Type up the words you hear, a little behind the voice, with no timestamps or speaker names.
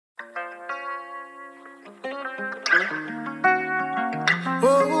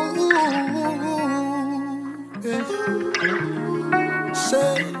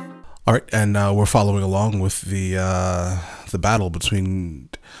All right, and we're following along with the battle between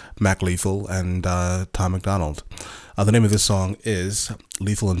Mac Lethal and Tom MacDonald. The name of this song is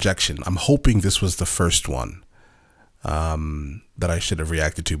Lethal Injection. I'm hoping this was the first one that I should have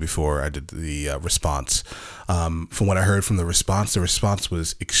reacted to before I did the response. From what I heard from the response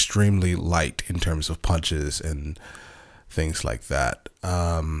was extremely light in terms of punches and things like that.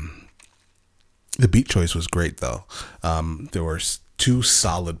 The beat choice was great though. There were two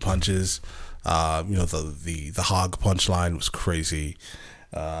solid punches. The hog punchline was crazy.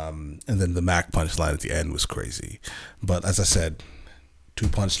 And then the Mac punchline at the end was crazy. But as I said, two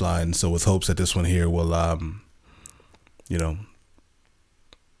punchlines. So with hopes that this one here will,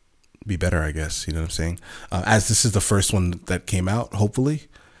 be better, I guess. You know what I'm saying? As this is the first one that came out, hopefully.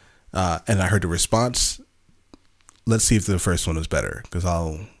 And I heard the response. Let's see if the first one is better, because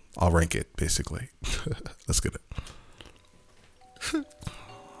I'll rank it basically. Let's get it.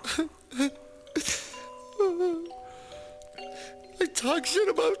 I talk shit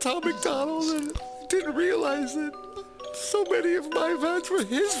about Tom MacDonald and didn't realize that so many of my fans were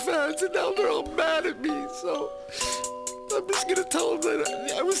his fans, and now they're all mad at me. So I'm just gonna tell them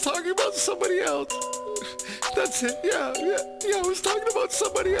that I was talking about somebody else. That's it. Yeah. I was talking about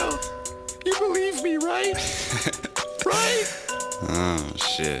somebody else. You believe me, right? Right? Oh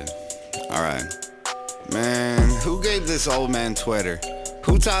shit. All right, man. Who gave this old man Twitter?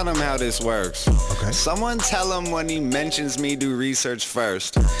 Who taught him how this works? Okay. Someone tell him when he mentions me, do research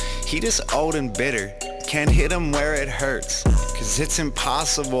first. He just old and bitter. Can't hit him where it hurts. Cause it's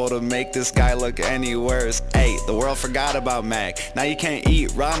impossible to make this guy look any worse. Hey, the world forgot about Mac. Now you can't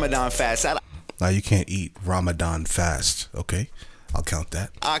eat Ramadan fast. Now you can't eat Ramadan fast. Okay. I'll count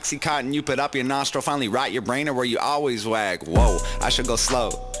that. Oxycontin you put up your nostril finally rot your brain, or where you always wag. Whoa, I should go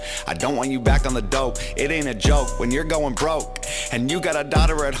slow. I don't want you back on the dope. It ain't a joke when you're going broke and you got a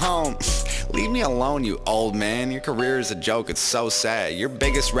daughter at home. Leave me alone, you old man. Your career is a joke, it's so sad. Your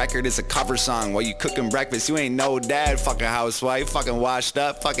biggest record is a cover song while you cooking breakfast. You ain't no dad, fucking housewife, fucking washed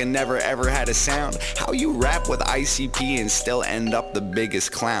up, fucking never ever had a sound. How you rap with ICP and still end up the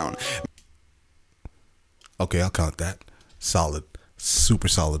biggest clown? Okay, I'll count that. Solid. Super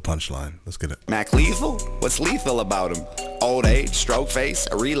solid punchline. Let's get it. Mac Lethal? What's lethal about him? Old age, stroke face,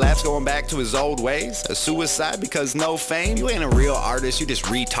 a relapse going back to his old ways, a suicide because no fame. You ain't a real artist, you just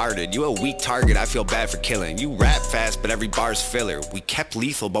retarded. You a weak target, I feel bad for killing. You rap fast, but every bar's filler. We kept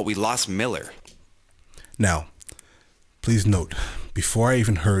Lethal, but we lost Miller. Now, please note, before I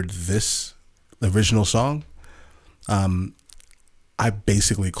even heard this original song, I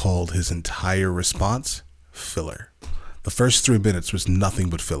basically called his entire response filler. The first 3 minutes was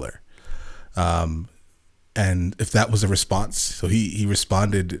nothing but filler. And if that was a response, so he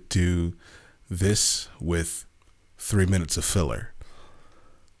responded to this with 3 minutes of filler.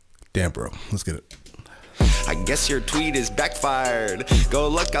 Damn, bro. Let's get it. I guess your tweet is backfired. Go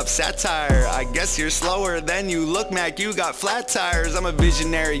look up satire. I guess you're slower than you look, Mac. You got flat tires. I'm a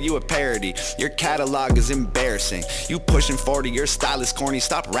visionary, you a parody. Your catalog is embarrassing. You pushing 40, your style is corny.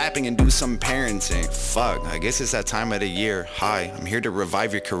 Stop rapping and do some parenting. Fuck, I guess it's that time of the year. Hi, I'm here to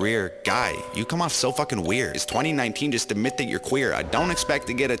revive your career. Guy, you come off so fucking weird. It's 2019, just admit that you're queer. I don't expect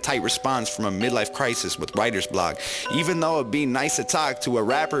to get a tight response from a midlife crisis with writer's block. Even though it'd be nice to talk to a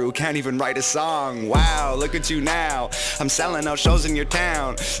rapper who can't even write a song. Wow, look at you now. I'm selling out shows in your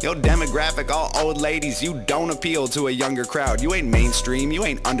town. Your demographic all old ladies. You don't appeal to a younger crowd. You ain't mainstream, you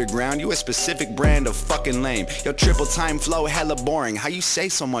ain't underground. You a specific brand of fucking lame. Your triple time flow hella boring. How you say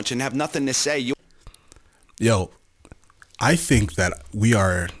so much and have nothing to say? Yo, I think that we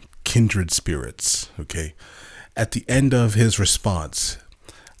are kindred spirits. Okay. At the end of his response,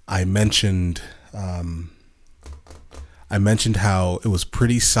 I mentioned how it was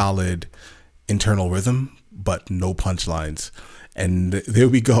pretty solid internal rhythm, but no punchlines. And there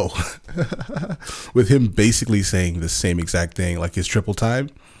we go. With him basically saying the same exact thing, like his triple time.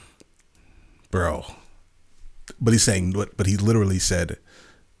 Bro. But he literally said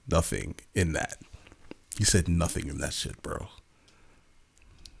nothing in that. He said nothing in that shit, bro.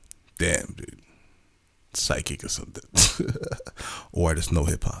 Damn, dude. Psychic or something. Or just no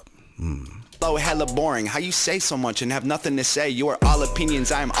hip hop. Flow hella boring. How you say so much and have nothing to say? You are all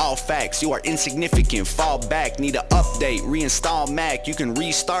opinions, I am all facts. You are insignificant, fall back. Need a update, reinstall Mac. You can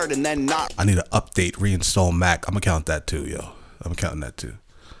restart and then not. I need to update, reinstall Mac. I'm gonna count that too, yo. I'm counting that too.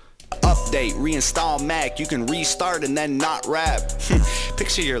 Update, reinstall Mac, you can restart and then not rap.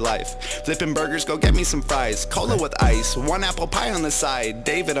 Picture your life, flipping burgers, go get me some fries, cola with ice, one apple pie on the side.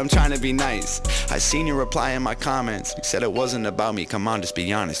 David, I'm trying to be nice. I seen your reply in my comments, you said it wasn't about me, come on, just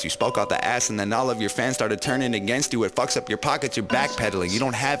be honest. You spoke out the ass and then all of your fans started turning against you. It fucks up your pockets, you're backpedaling, you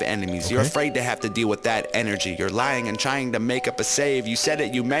don't have enemies. You're afraid to have to deal with that energy. You're lying and trying to make up a save. You said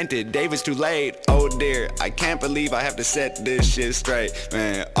it, you meant it, David's too late. Oh dear, I can't believe I have to set this shit straight.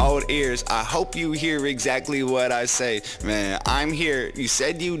 Man, old ears, I hope you hear exactly what I say. Man, I'm here, you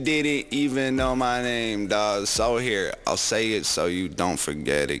said you didn't even know my name, dawg. So here, I'll say it so you don't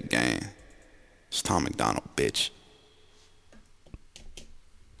forget again. It's Tom MacDonald, bitch.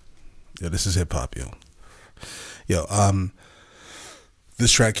 Yo, this is hip hop, yo. Yo,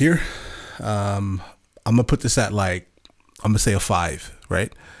 this track here, I'm gonna put this at like, I'm gonna say a 5,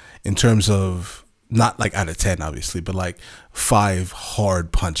 right? In terms of, not like out of 10, obviously, but like 5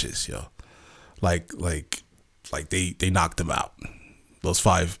 hard punches, yo. Like they knocked him out. Those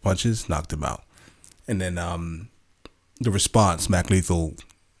 5 punches knocked him out. And then the response, Mac Lethal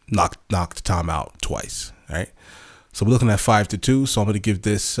knocked Tom out twice, right? So we're looking at 5-2. So I'm gonna give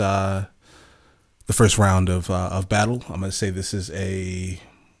this the first round of battle. I'm gonna say this is a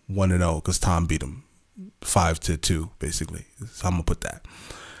 1-0 because Tom beat him 5-2, basically. So I'm gonna put that.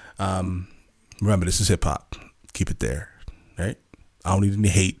 Remember, this is hip hop. Keep it there, right? I don't need any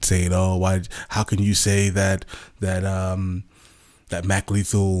hate saying, "Oh, why? How can you say that Mac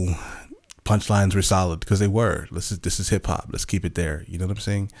Lethal punchlines were solid?" Because they were. This is hip hop. Let's keep it there. You know what I'm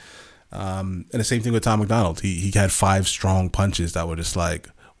saying? And the same thing with Tom MacDonald. He had 5 strong punches that were just like,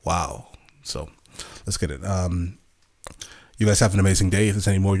 wow. So let's get it. You guys have an amazing day. If there's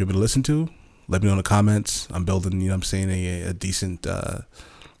any more you're going to listen to, let me know in the comments. I'm building, you know what I'm saying, a decent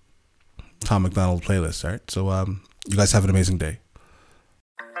Tom MacDonald playlist. All right. So you guys have an amazing day.